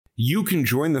You can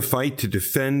join the fight to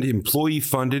defend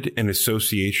employee-funded and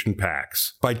association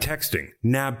PACs by texting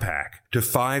NABPAC to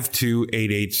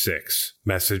 52886.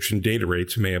 Message and data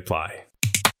rates may apply.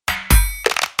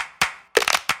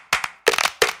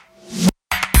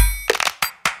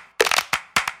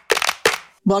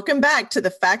 Welcome back to the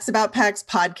Facts About PACs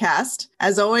podcast.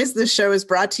 As always, this show is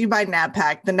brought to you by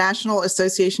NABPAC, the National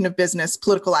Association of Business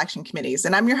Political Action Committees.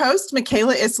 And I'm your host,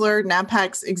 Michaela Isler,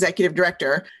 NABPAC's Executive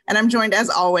Director. And I'm joined, as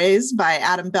always, by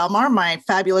Adam Belmar, my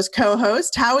fabulous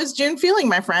co-host. How is June feeling,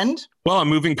 my friend? Well, I'm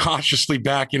moving cautiously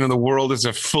back into the world as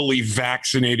a fully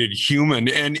vaccinated human,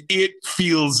 and it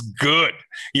feels good.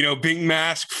 You know, being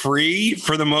mask-free,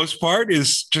 for the most part,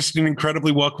 is just an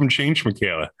incredibly welcome change,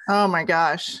 Michaela. Oh, my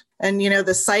gosh. And, you know,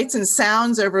 the sights and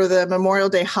sounds over the Memorial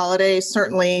Day holiday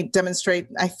certainly demonstrate,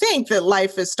 I think, that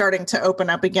life is starting to open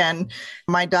up again.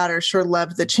 My daughter sure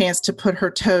loved the chance to put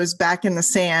her toes back in the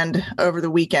sand over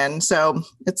the weekend. So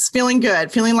it's feeling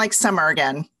good, feeling like summer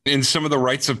again. And some of the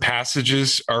rites of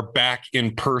passages are back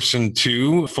in person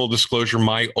too. Full disclosure,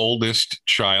 my oldest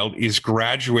child is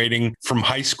graduating from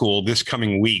high school this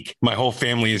coming week. My whole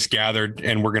family is gathered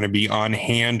and we're going to be on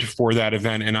hand for that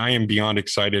event. And I am beyond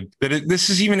excited that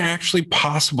this is even actually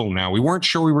possible now. We weren't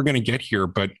sure we were going to get here,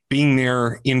 but being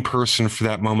there in person for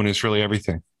that moment is really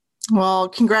everything. Well,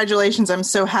 congratulations. I'm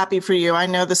so happy for you. I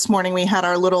know this morning we had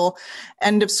our little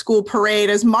end of school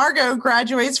parade as Margot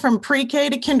graduates from pre-K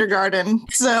to kindergarten.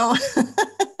 So,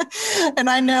 and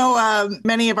I know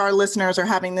many of our listeners are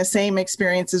having the same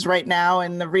experiences right now.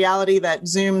 And the reality that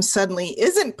Zoom suddenly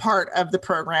isn't part of the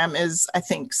program is, I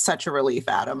think, such a relief,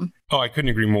 Adam. Oh, I couldn't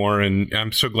agree more. And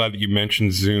I'm so glad that you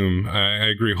mentioned Zoom. I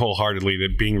agree wholeheartedly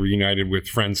that being reunited with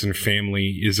friends and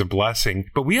family is a blessing.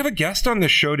 But we have a guest on the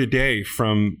show today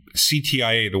from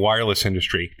CTIA, the wireless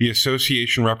industry. The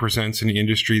association represents an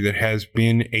industry that has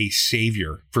been a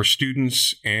savior for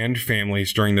students and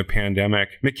families during the pandemic.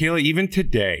 Michaela, even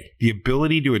today, the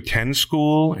ability to attend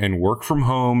school and work from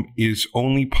home is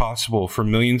only possible for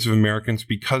millions of Americans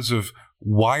because of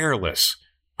wireless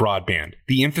broadband.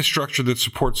 The infrastructure that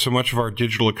supports so much of our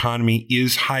digital economy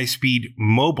is high-speed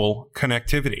mobile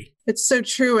connectivity. It's so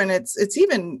true. And it's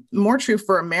even more true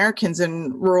for Americans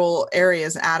in rural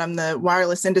areas, Adam. The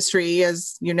wireless industry,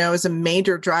 as you know, is a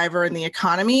major driver in the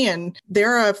economy, and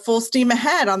they're a full steam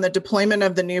ahead on the deployment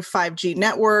of the new 5G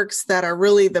networks that are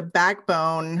really the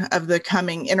backbone of the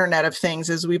coming Internet of Things,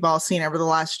 as we've all seen over the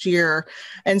last year.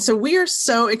 And so we are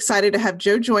so excited to have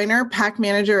Joe Joyner, PAC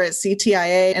manager at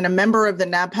CTIA and a member of the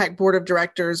NABPAC board of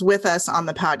directors, with us on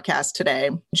the podcast today.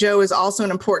 Joe is also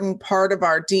an important part of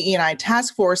our DE&I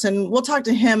task force, and we'll talk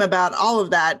to him about all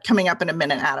of that coming up in a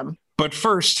minute, Adam. But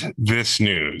first, this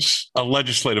news. A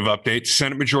legislative update.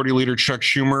 Senate Majority Leader Chuck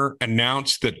Schumer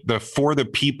announced that the For the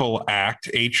People Act,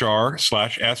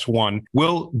 HR/S1,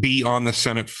 will be on the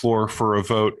Senate floor for a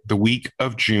vote the week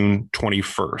of June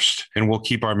 21st. And we'll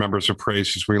keep our members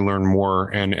appraised as we learn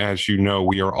more. And as you know,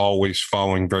 we are always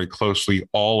following very closely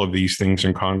all of these things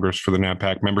in Congress for the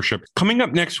NABPAC membership. Coming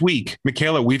up next week,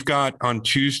 Michaela, we've got on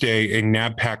Tuesday a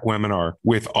NABPAC webinar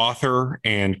with author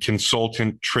and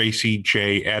consultant Tracy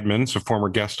J. Edmonds, a former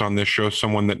guest on this show,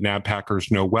 someone that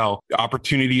NABPACers know well. The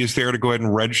opportunity is there to go ahead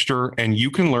and register, and you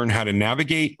can learn how to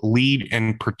navigate, lead,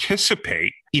 and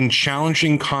participate in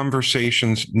challenging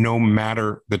conversations, no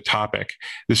matter the topic.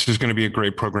 This is going to be a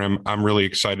great program. I'm really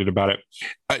excited about it.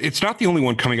 It's not the only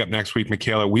one coming up next week,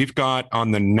 Michaela. We've got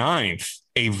on the 9th,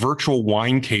 a virtual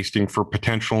wine tasting for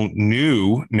potential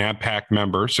new NABPAC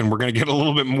members. And we're going to get a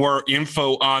little bit more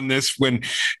info on this when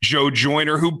Joe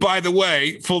Joyner, who, by the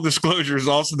way, full disclosure, is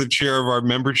also the chair of our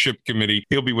membership committee.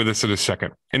 He'll be with us in a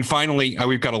second. And finally,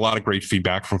 we've got a lot of great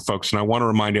feedback from folks. And I want to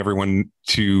remind everyone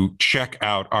to check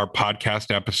out our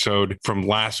podcast episode from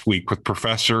last week with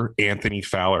Professor Anthony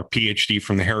Fowler, PhD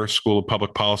from the Harris School of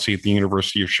Public Policy at the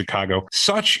University of Chicago.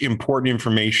 Such important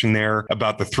information there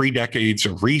about the 3 decades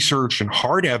of research and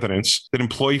hard evidence that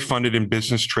employee-funded and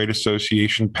business trade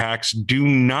association PACs do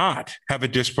not have a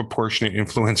disproportionate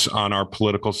influence on our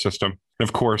political system. And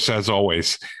of course, as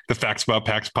always, the Facts About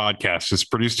PACs podcast is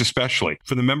produced especially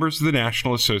for the members of the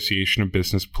National Association of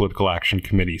Business Political Action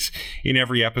Committees. In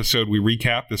every episode, we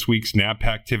recap this week's NABPAC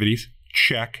activities,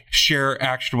 check, share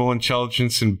actionable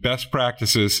intelligence and best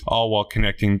practices, all while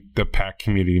connecting the PAC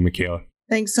community, Michaela.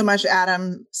 Thanks so much,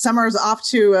 Adam. Summer is off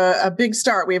to a big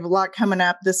start. We have a lot coming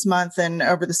up this month and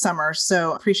over the summer.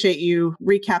 So appreciate you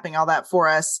recapping all that for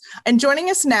us. And joining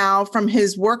us now from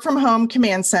his work from home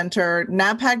command center,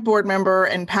 NABPAC board member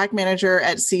and PAC manager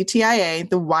at CTIA,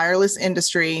 the wireless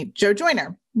industry, Joe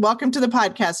Joyner. Welcome to the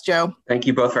podcast, Joe. Thank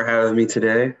you both for having me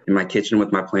today in my kitchen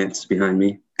with my plants behind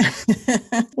me.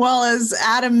 Well, as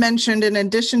Adam mentioned, in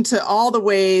addition to all the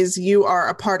ways you are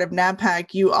a part of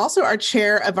NABPAC, you also are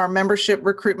chair of our membership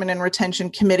recruitment and retention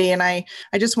committee. And I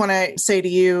just want to say to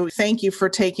you, thank you for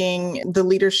taking the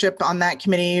leadership on that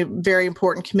committee, very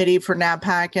important committee for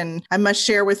NABPAC. And I must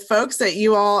share with folks that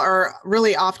you all are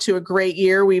really off to a great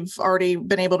year. We've already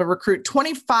been able to recruit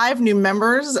 25 new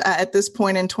members at this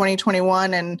point in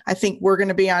 2021. And I think we're going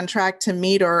to be on track to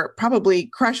meet or probably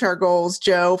crush our goals,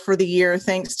 Joe, for the year,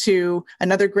 thanks to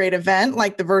another great event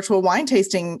like the virtual wine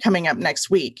tasting coming up next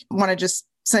week. I want to just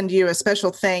send you a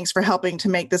special thanks for helping to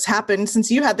make this happen since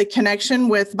you had the connection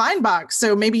with Vinebox.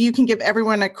 So maybe you can give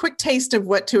everyone a quick taste of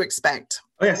what to expect.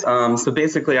 Oh, yes. So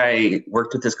basically, I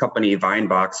worked with this company,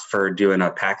 Vinebox, for doing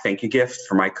a pack thank you gift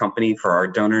for my company, for our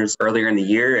donors earlier in the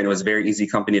year. And it was a very easy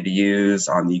company to use.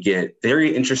 You get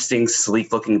very interesting,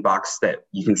 sleek looking box that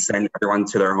you can send everyone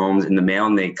to their homes in the mail.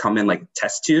 And they come in like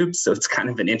test tubes. So it's kind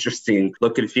of an interesting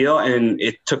look and feel. And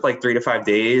it took like 3 to 5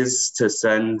 days to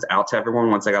send out to everyone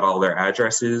once I got all their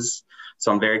addresses.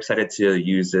 So I'm very excited to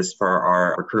use this for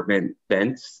our recruitment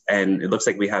event. And it looks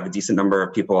like we have a decent number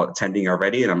of people attending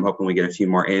already, and I'm hoping we get a few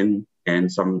more in.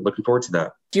 And so I'm looking forward to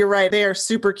that. You're right. They are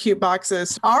super cute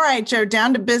boxes. All right, Joe,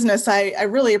 down to business. I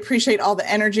really appreciate all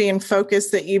the energy and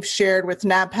focus that you've shared with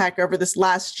NABPAC over this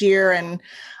last year. And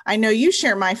I know you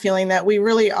share my feeling that we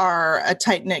really are a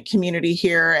tight-knit community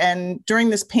here. And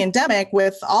during this pandemic,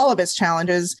 with all of its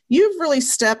challenges, you've really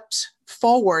stepped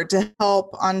forward to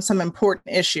help on some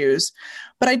important issues.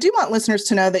 But I do want listeners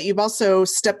to know that you've also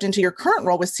stepped into your current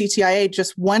role with CTIA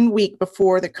just 1 week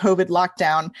before the COVID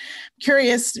lockdown.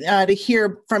 Curious to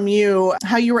hear from you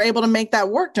how you were able to make that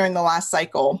work during the last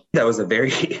cycle. That was a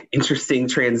very interesting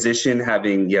transition,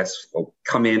 having,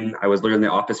 come in. I was literally in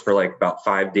the office for like about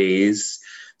 5 days.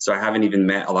 So I haven't even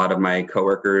met a lot of my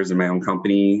coworkers in my own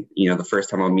company. The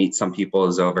first time I'll meet some people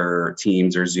is over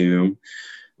Teams or Zoom,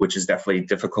 which is definitely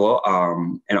difficult.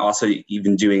 And also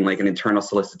even doing like an internal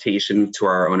solicitation to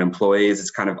our own employees is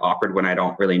kind of awkward when I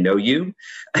don't really know you.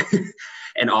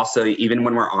 And also even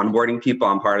when we're onboarding people,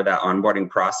 I'm part of that onboarding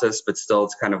process, but still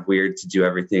it's kind of weird to do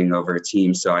everything over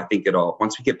Teams. So I think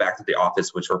once we get back to the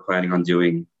office, which we're planning on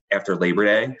doing after Labor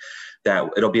Day, that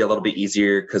it'll be a little bit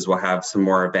easier because we'll have some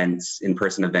more events,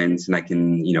 in-person events, and I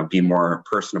can, be more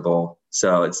personable.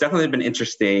 So it's definitely been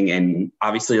interesting. And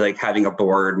obviously like having a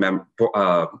board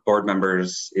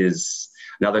members is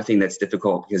another thing that's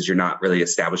difficult because you're not really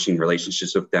establishing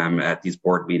relationships with them at these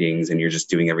board meetings and you're just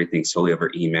doing everything solely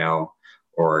over email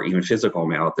or even physical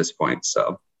mail at this point.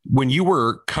 So when you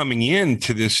were coming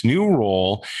into this new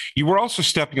role, you were also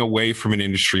stepping away from an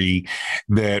industry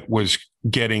that was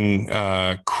getting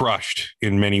crushed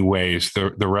in many ways,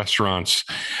 the restaurants.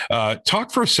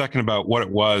 Talk for a second about what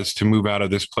it was to move out of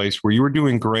this place where you were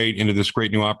doing great into this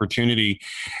great new opportunity.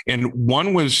 And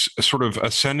one was sort of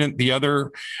ascendant. The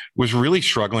other was really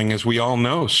struggling, as we all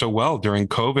know so well, during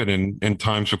COVID and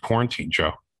times of quarantine,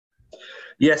 Joe.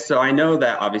 Yes, so I know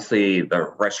that obviously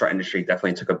the restaurant industry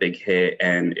definitely took a big hit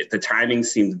and the timing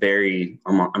seemed very,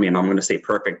 I'm going to say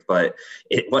perfect, but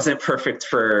it wasn't perfect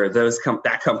for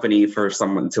that company for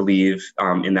someone to leave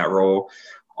in that role.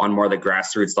 On more the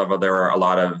grassroots level, there are a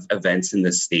lot of events in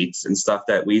the States and stuff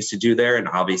that we used to do there. And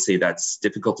obviously that's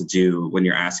difficult to do when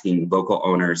you're asking local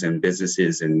owners and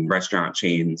businesses and restaurant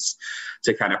chains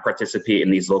to kind of participate in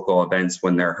these local events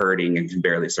when they're hurting and can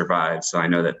barely survive. So I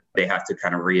know that they have to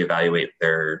kind of reevaluate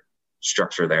their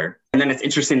structure there. And then it's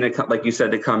interesting to, like you said,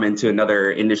 to come into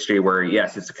another industry where,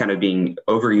 yes, it's kind of being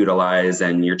overutilized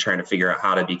and you're trying to figure out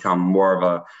how to become more of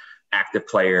a active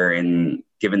player. And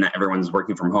given that everyone's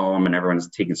working from home and everyone's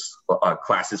taking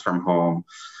classes from home,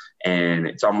 and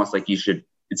it's almost like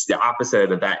it's the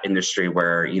opposite of that industry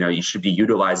where, you should be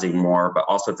utilizing more, but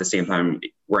also at the same time,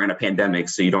 we're in a pandemic.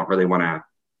 So you don't really want to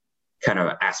kind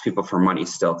of ask people for money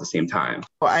still at the same time.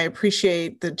 Well, I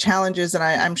appreciate the challenges that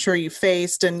I'm sure you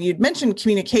faced. And you'd mentioned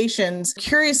communications.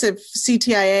 Curious if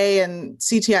CTIA and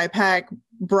CTIPAC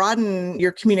broaden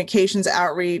your communications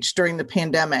outreach during the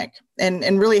pandemic,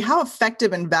 and really how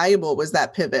effective and valuable was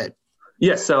that pivot?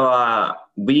 Yeah, so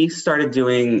we started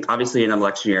doing, obviously, an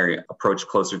election year approach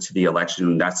closer to the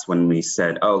election. That's when we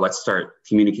said, let's start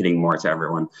communicating more to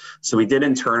everyone. So we did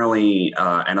internally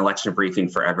an election briefing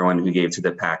for everyone who gave to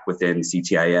the PAC within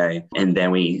CTIA. And then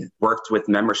we worked with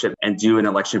membership and do an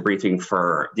election briefing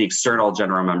for the external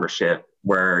general membership,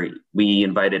 where we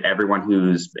invited everyone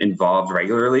who's involved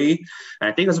regularly. And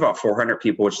I think it was about 400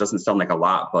 people, which doesn't sound like a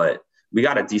lot, but we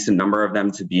got a decent number of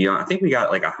them to be on. I think we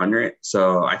got like 100.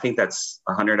 So I think that's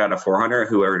 100 out of 400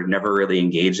 who are never really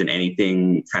engaged in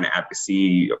anything kind of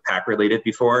advocacy or PAC related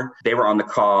before. They were on the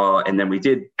call. And then we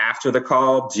did, after the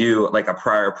call, do like a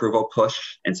prior approval push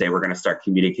and say, we're going to start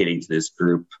communicating to this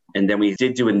group. And then we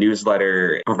did do a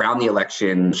newsletter around the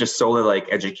election, just solely like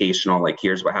educational, like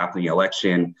here's what happened in the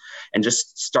election, and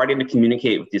just starting to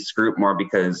communicate with this group more,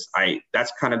 because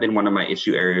that's kind of been one of my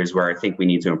issue areas where I think we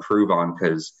need to improve on,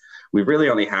 because we really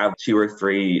only have 2 or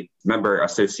 3 member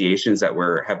associations that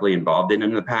we're heavily involved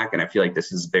in the PAC. And I feel like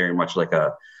this is very much like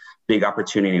a big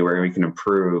opportunity where we can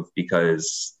improve,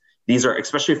 because these are,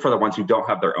 especially for the ones who don't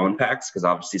have their own PACs, because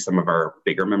obviously some of our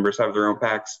bigger members have their own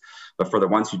PACs, but for the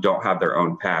ones who don't have their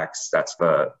own PACs, that's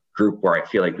the group where I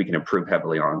feel like we can improve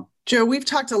heavily on. Joe, we've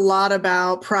talked a lot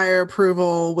about prior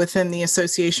approval within the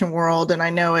association world, and I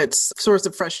know it's a source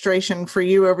of frustration for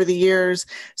you over the years.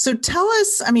 So tell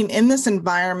us, I mean, in this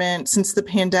environment, since the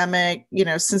pandemic,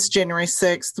 since January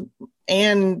 6th,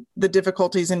 and the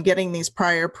difficulties in getting these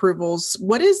prior approvals,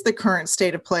 what is the current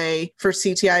state of play for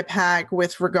CTI PAC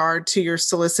with regard to your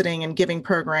soliciting and giving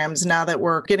programs now that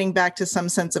we're getting back to some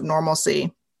sense of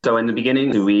normalcy? So in the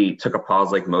beginning, we took a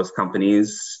pause like most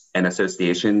companies and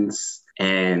associations,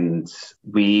 and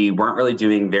we weren't really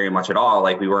doing very much at all.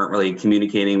 Like we weren't really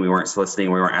communicating, we weren't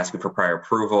soliciting, we weren't asking for prior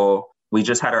approval. We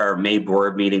just had our May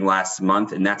board meeting last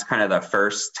month, and that's kind of the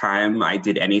first time I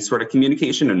did any sort of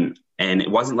communication. And it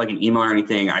wasn't like an email or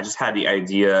anything. I just had the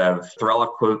idea of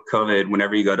throughout COVID,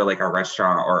 whenever you go to like a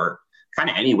restaurant or kind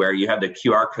of anywhere, you have the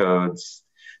QR codes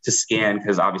to scan,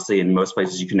 because obviously in most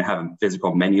places you can have a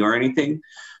physical menu or anything.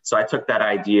 So I took that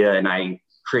idea and I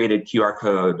created QR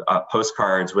code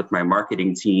postcards with my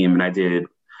marketing team. And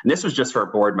this was just for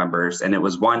board members. And it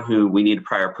was one who we needed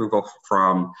prior approval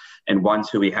from and one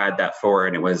who we had that for.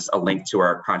 And it was a link to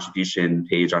our contribution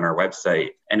page on our website.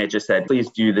 And it just said, please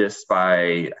do this by,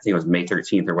 I think it was May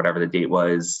 13th or whatever the date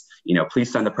was.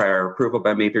 Please send the prior approval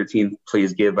by May 13th.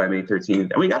 Please give by May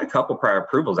 13th. And we got a couple prior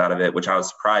approvals out of it, which I was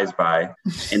surprised by.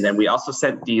 And then we also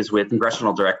sent these with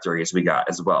congressional directories we got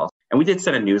as well. And we did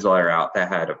send a newsletter out that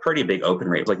had a pretty big open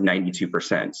rate, like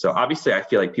 92%. So obviously, I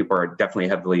feel like people are definitely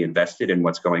heavily invested in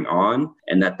what's going on,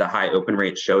 and that the high open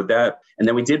rate showed that. And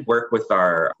then we did work with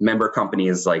our member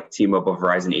companies like T-Mobile,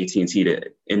 Verizon, AT&T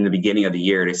in the beginning of the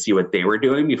year to see what they were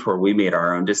doing before we made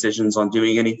our own decisions on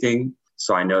doing anything.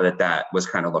 So I know that was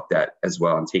kind of looked at as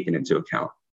well and taken into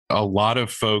account. A lot of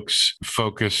folks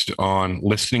focused on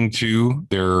listening to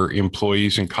their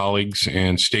employees and colleagues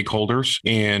and stakeholders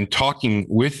and talking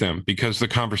with them, because the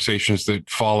conversations that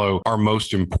follow are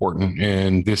most important.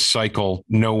 And this cycle,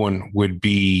 no one would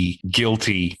be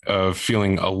guilty of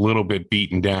feeling a little bit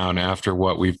beaten down after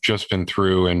what we've just been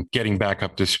through, and getting back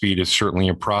up to speed is certainly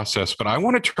a process. But I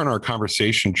want to turn our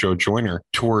conversation, Joe Joyner,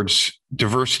 towards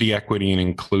diversity, equity, and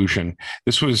inclusion.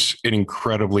 This was an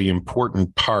incredibly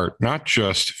important part, not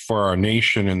just for our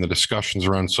nation and the discussions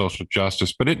around social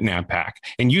justice, but at NABPAC.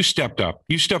 And you stepped up,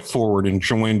 you stepped forward and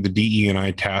joined the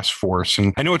DE&I task force.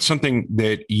 And I know it's something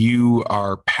that you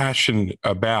are passionate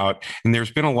about, and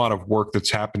there's been a lot of work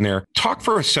that's happened there. Talk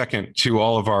for a second to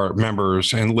all of our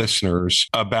members and listeners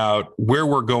about where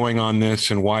we're going on this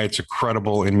and why it's a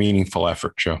credible and meaningful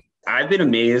effort, Joe. I've been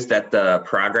amazed at the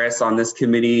progress on this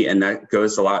committee, and that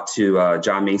goes a lot to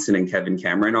John Mason and Kevin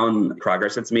Cameron on the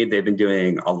progress that's made. They've been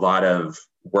doing a lot of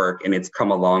work, and it's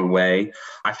come a long way.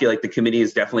 I feel like the committee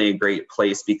is definitely a great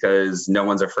place because no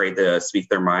one's afraid to speak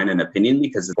their mind and opinion,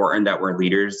 because it's important that we're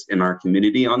leaders in our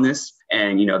community on this.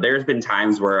 And, there's been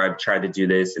times where I've tried to do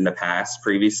this in the past,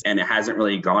 and it hasn't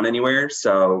really gone anywhere.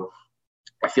 So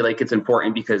I feel like it's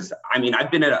important because, I've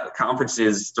been at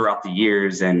conferences throughout the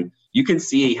years, and you can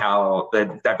see how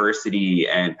the diversity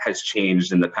has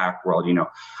changed in the PAC world.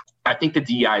 I think the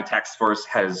DEI task force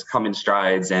has come in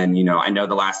strides. And, I know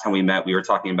the last time we met, we were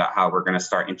talking about how we're going to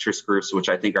start interest groups, which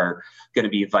I think are going to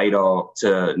be vital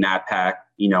to NABPAC.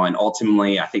 And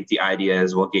ultimately, I think the idea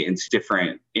is we'll get into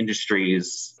different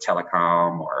industries,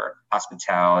 telecom or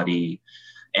hospitality.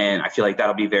 And I feel like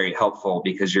that'll be very helpful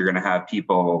because you're going to have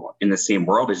people in the same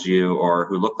world as you, or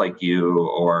who look like you,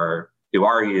 or who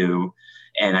are you.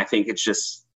 And I think it's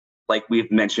just like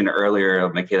we've mentioned earlier,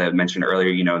 Michaela mentioned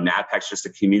earlier, NABPAC's just a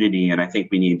community. And I think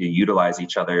we need to utilize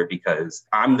each other, because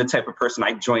I'm the type of person,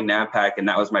 I joined NABPAC and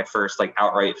that was my first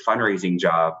outright fundraising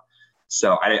job.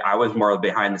 So I was more of a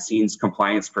behind the scenes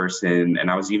compliance person,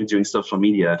 and I was even doing social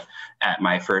media at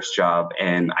my first job.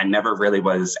 And I never really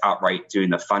was outright doing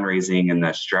the fundraising and the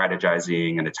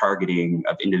strategizing and the targeting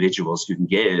of individuals who can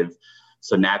give.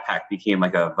 So NABPAC became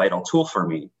like a vital tool for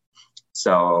me.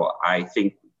 So I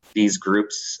think these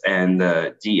groups and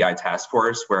the DEI task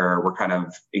force where we're kind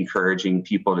of encouraging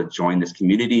people to join this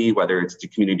community, whether it's to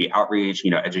community outreach,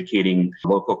 educating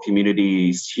local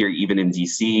communities here, even in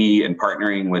DC, and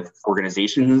partnering with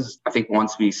organizations. I think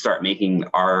once we start making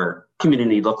our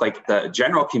community look like the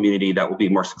general community, that will be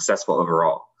more successful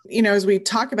overall. As we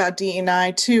talk about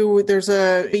DE&I too, there's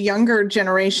a younger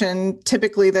generation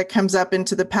typically that comes up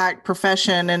into the PAC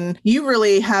profession, and you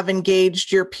really have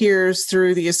engaged your peers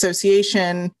through the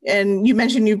association. And you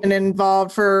mentioned you've been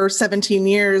involved for 17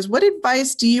 years. What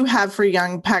advice do you have for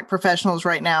young PAC professionals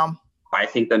right now? I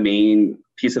think the main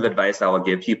piece of advice I will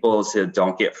give people is to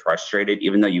don't get frustrated,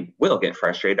 even though you will get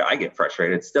frustrated. I get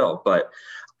frustrated still, but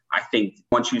I think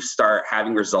once you start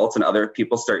having results and other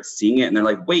people start seeing it and they're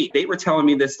like, wait, they were telling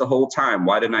me this the whole time.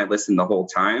 Why didn't I listen the whole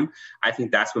time? I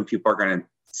think that's when people are going to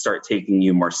start taking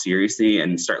you more seriously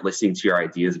and start listening to your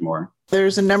ideas more.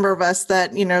 There's a number of us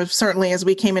that, certainly as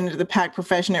we came into the PAC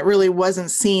profession, it really wasn't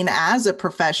seen as a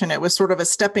profession. It was sort of a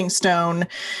stepping stone,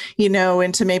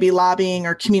 into maybe lobbying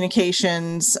or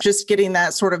communications, just getting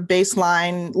that sort of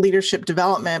baseline leadership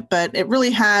development. But it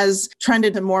really has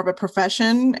trended to more of a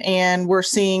profession. And we're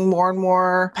seeing more and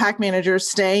more PAC managers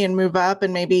stay and move up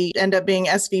and maybe end up being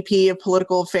SVP of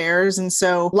political affairs. And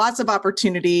so lots of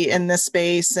opportunity in this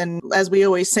space. And as we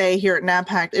always say here at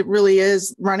NABPAC, it really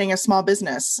is running a small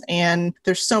business. And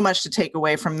there's so much to take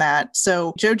away from that.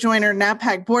 So Joe Joyner,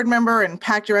 NABPAC board member and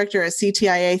PAC director at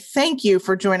CTIA, thank you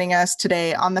for joining us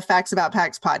today on the Facts About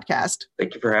PACs podcast.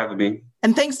 Thank you for having me.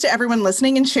 And thanks to everyone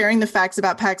listening and sharing the Facts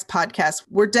About PACs podcast.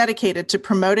 We're dedicated to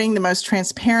promoting the most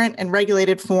transparent and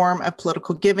regulated form of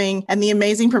political giving and the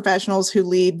amazing professionals who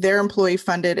lead their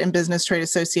employee-funded and business trade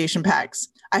association PACs.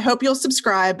 I hope you'll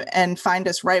subscribe and find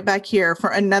us right back here for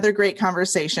another great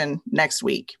conversation next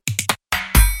week.